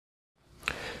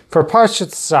For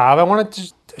Parshat Tzav, I wanted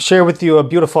to share with you a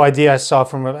beautiful idea I saw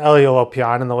from Eliyahu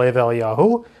Lopian in the Lev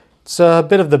Eliyahu. It's a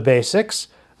bit of the basics,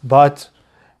 but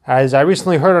as I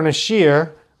recently heard on a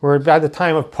shir, we're at the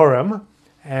time of Purim,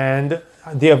 and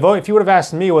if you would have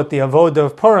asked me what the avodah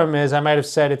of Purim is, I might have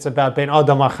said it's about Ben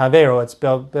Adam Achavero. It's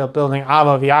building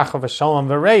Ava v'Yachav v'Shalom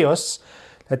v'Reyos.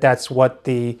 That's what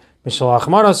the Mishalach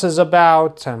Manos is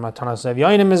about, and Matanos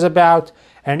Evyoinim is about,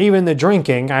 and even the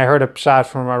drinking. I heard a pshat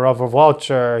from a Rav of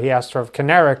Walcher. He asked Rav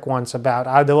Keneric once about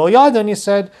Adel Yad, and he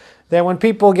said that when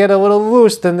people get a little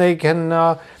loose, then they can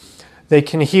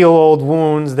heal old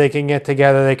wounds, they can get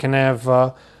together, they can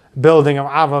have building of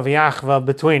Ava v'Yachva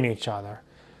between each other.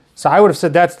 So I would have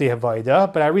said that's the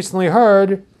avodah, but I recently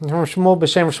heard from Shmuel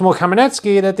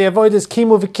Kamenetsky that the avodah is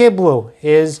Kimu v'Kiblu,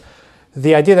 is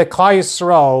the idea that Klal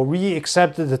Yisrael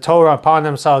re-accepted the Torah upon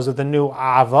themselves with the new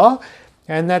Ava,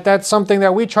 and that's something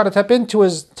that we try to tap into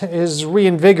is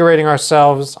reinvigorating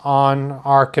ourselves on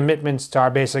our commitments to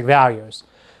our basic values.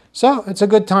 So it's a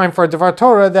good time for a Devar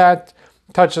Torah that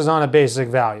touches on a basic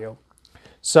value.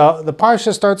 So the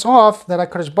parsha starts off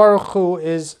that HaKadosh Baruch Hu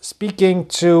is speaking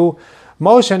to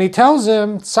Moshe, and he tells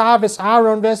him Tzav es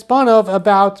Aaron v'esbanav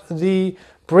about the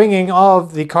bringing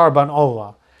of the Karban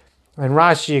Olah. And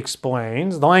Rashi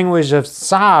explains the language of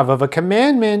Tzav, of a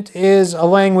commandment, is a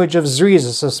language of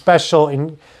Zrizas, a special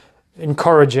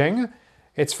encouraging.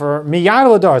 It's for Miyad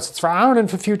L'Daros, it's for Aaron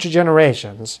and for future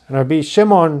generations. And Rabbi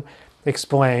Shimon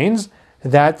explains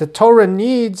that the Torah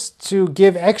needs to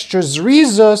give extra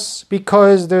Zrizas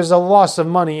because there's a loss of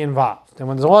money involved. And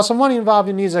when there's a loss of money involved,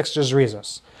 it needs extra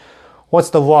Zrizas. What's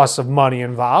the loss of money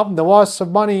involved? The loss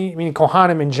of money, I mean,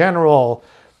 Kohanim in general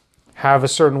have a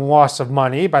certain loss of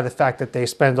money by the fact that they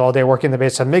spend all day working in the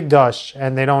Beis HaMikdash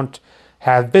and they don't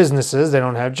have businesses, they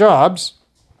don't have jobs.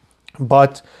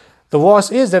 But the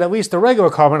loss is that at least the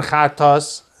regular Karban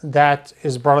Chatas that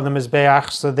is brought on the Mizbeach,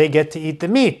 so they get to eat the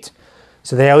meat.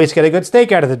 So they at least get a good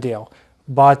steak out of the deal.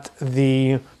 But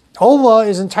the Olah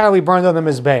is entirely burned on the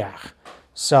Mizbeach.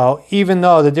 So even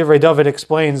though the Divrei David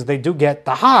explains they do get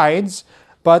the hides,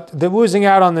 but they're losing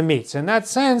out on the meats. In that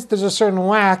sense, there's a certain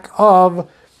lack of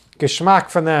geschmack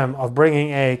for them of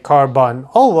bringing a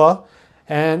Karban Olah,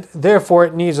 and therefore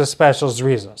it needs a special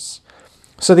Zrizas.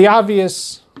 So the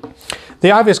obvious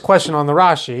question on the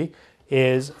Rashi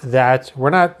is that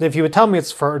if you would tell me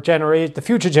it's for the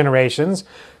future generations,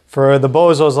 for the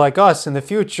bozos like us in the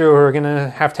future, we're going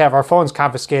to have our phones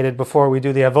confiscated before we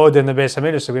do the avodah in the Beis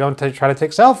HaMikdash, so we don't try to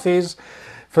take selfies.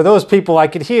 For those people, I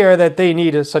could hear that they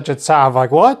need such a tzav.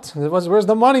 Like, what? Where's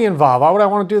the money involved? Why would I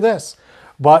want to do this?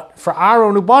 But for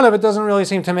Aaron Ubanav, it doesn't really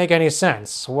seem to make any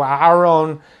sense.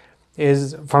 Aaron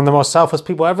is from the most selfless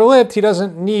people ever lived. He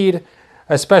doesn't need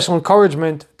a special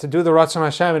encouragement to do the Ratzon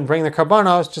Hashem and bring the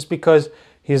Karbanos just because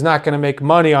he's not going to make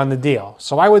money on the deal.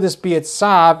 So why would this be a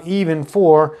tzav even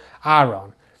for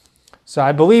Aaron? So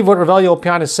I believe what Rav Eliyahu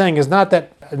Lopian is saying is not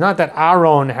that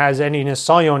Aaron has any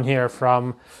nisayon here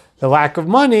from the lack of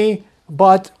money,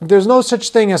 but there's no such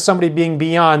thing as somebody being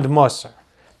beyond Musar.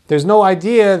 There's no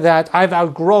idea that I've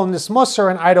outgrown this Musar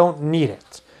and I don't need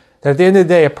it. That at the end of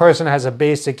the day, a person has a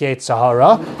basic Yetzer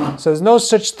Hara, so there's no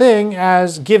such thing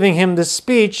as giving him this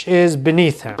speech is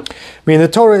beneath him. I mean, the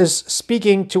Torah is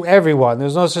speaking to everyone.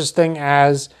 There's no such thing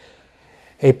as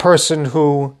a person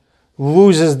who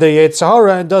loses the Yetzer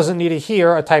Hara and doesn't need to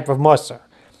hear a type of Musar.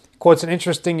 Quotes an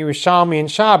interesting Yerushalmi in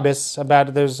Shabbos about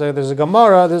it. There's a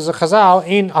Gemara, there's a Chazal,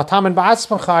 Ein atamen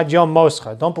ba'atzmacha ad yom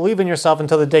moscha. Don't believe in yourself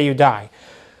until the day you die.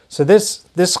 So this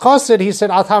chassid, he said,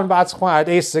 atamen ba'atzmacha ad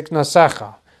esik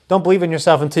nasecha. Don't believe in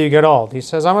yourself until you get old. He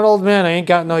says, I'm an old man, I ain't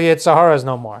got no Yetzer Haras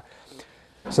no more.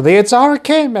 So the Yetzer Hara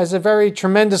came as a very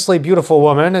tremendously beautiful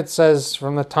woman. It says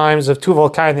from the times of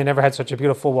Tuval Kain, they never had such a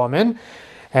beautiful woman.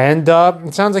 And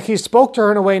it sounds like he spoke to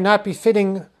her in a way not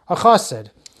befitting a chassid.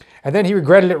 And then he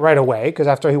regretted it right away, because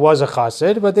after he was a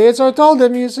chassid, but the Yetzer Hara told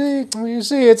him, you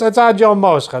see, it's ad yom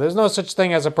moscha. There's no such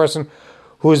thing as a person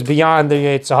who's beyond the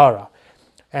Yetzer Hara.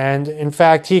 And in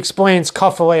fact, he explains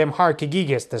Kaf Aleim Har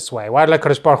Kegigis this way. Why did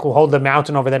HaKadosh Baruch Hu hold the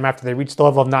mountain over them after they reached the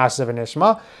level of Nasiv and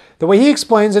Ishma? The way he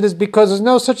explains it is because there's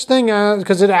no such thing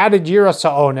because it added Yiras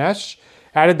HaOnesh,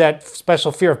 added that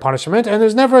special fear of punishment, and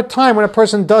there's never a time when a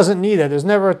person doesn't need it. There's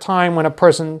never a time when a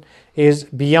person is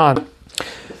beyond.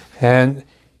 And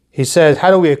he says,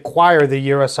 how do we acquire the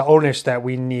Yiras HaOnesh that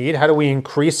we need? How do we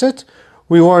increase it?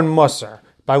 We learn Musar.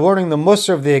 By learning the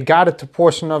Musar of the Agadah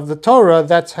portion of the Torah,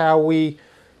 that's how we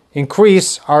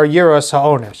increase our Yiras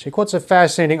HaOnesh. He quotes a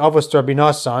fascinating Avos Rabbi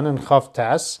Nassan in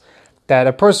Chavtes that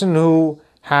a person who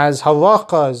has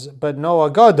halachas but no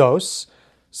agados,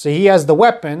 so he has the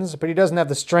weapons, but he doesn't have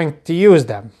the strength to use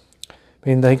them.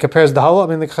 he compares the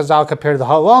Chazal compared the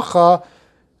halacha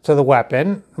to the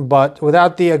weapon, but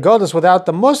without the agodus, without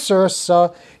the musar,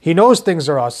 so he knows things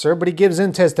are usr, but he gives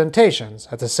in to his temptations.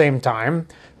 At the same time,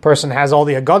 person has all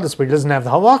the agodus, but he doesn't have the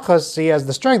halachas. He has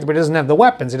the strength, but he doesn't have the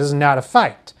weapons. He doesn't know how to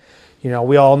fight.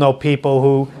 We all know people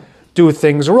who do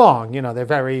things wrong. They're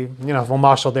very, for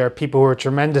Marshall, there are people who are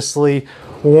tremendously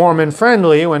warm and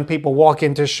friendly when people walk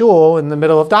into shul in the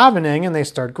middle of davening and they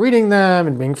start greeting them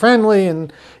and being friendly.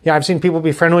 And I've seen people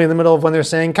be friendly in the middle of when they're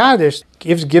saying Kaddish.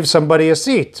 Give somebody a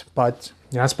seat, but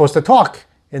you're not supposed to talk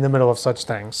in the middle of such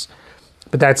things.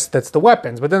 But that's the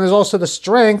weapons. But then there's also the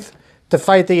strength to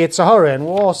fight the Yetzer Hara. And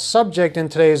we're all subject in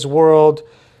today's world.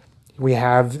 We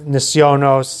have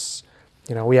nisyonos.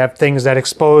 We have things that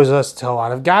expose us to a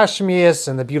lot of gashmias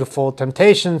and the beautiful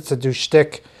temptations to do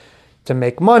shtick, to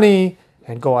make money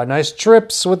and go on nice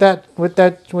trips with that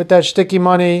shticky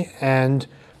money. And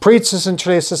preachers in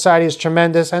today's society is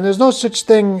tremendous. And there's no such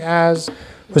thing as, I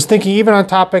was thinking even on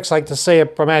topics like to say,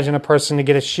 imagine a person to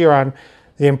get a shir on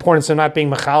the importance of not being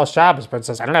Machal Shabbos. But it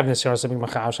says, I don't have nisyonos of being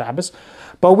Machal Shabbos.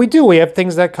 But we do. We have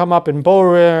things that come up in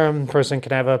borer. A person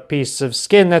can have a piece of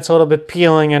skin that's a little bit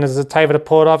peeling and is a taiva to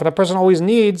pull it off. And a person always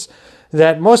needs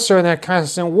that musar and that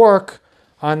constant work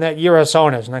on that yiras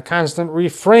onesh and that constant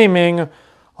reframing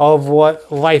of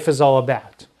what life is all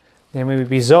about. And maybe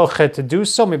be zoche to do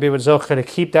so. Maybe with zoche to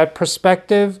keep that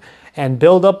perspective and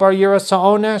build up our yiras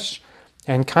onesh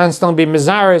and constantly be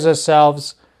mizares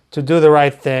ourselves to do the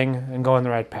right thing and go in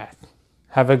the right path.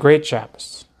 Have a great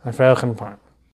Shabbos.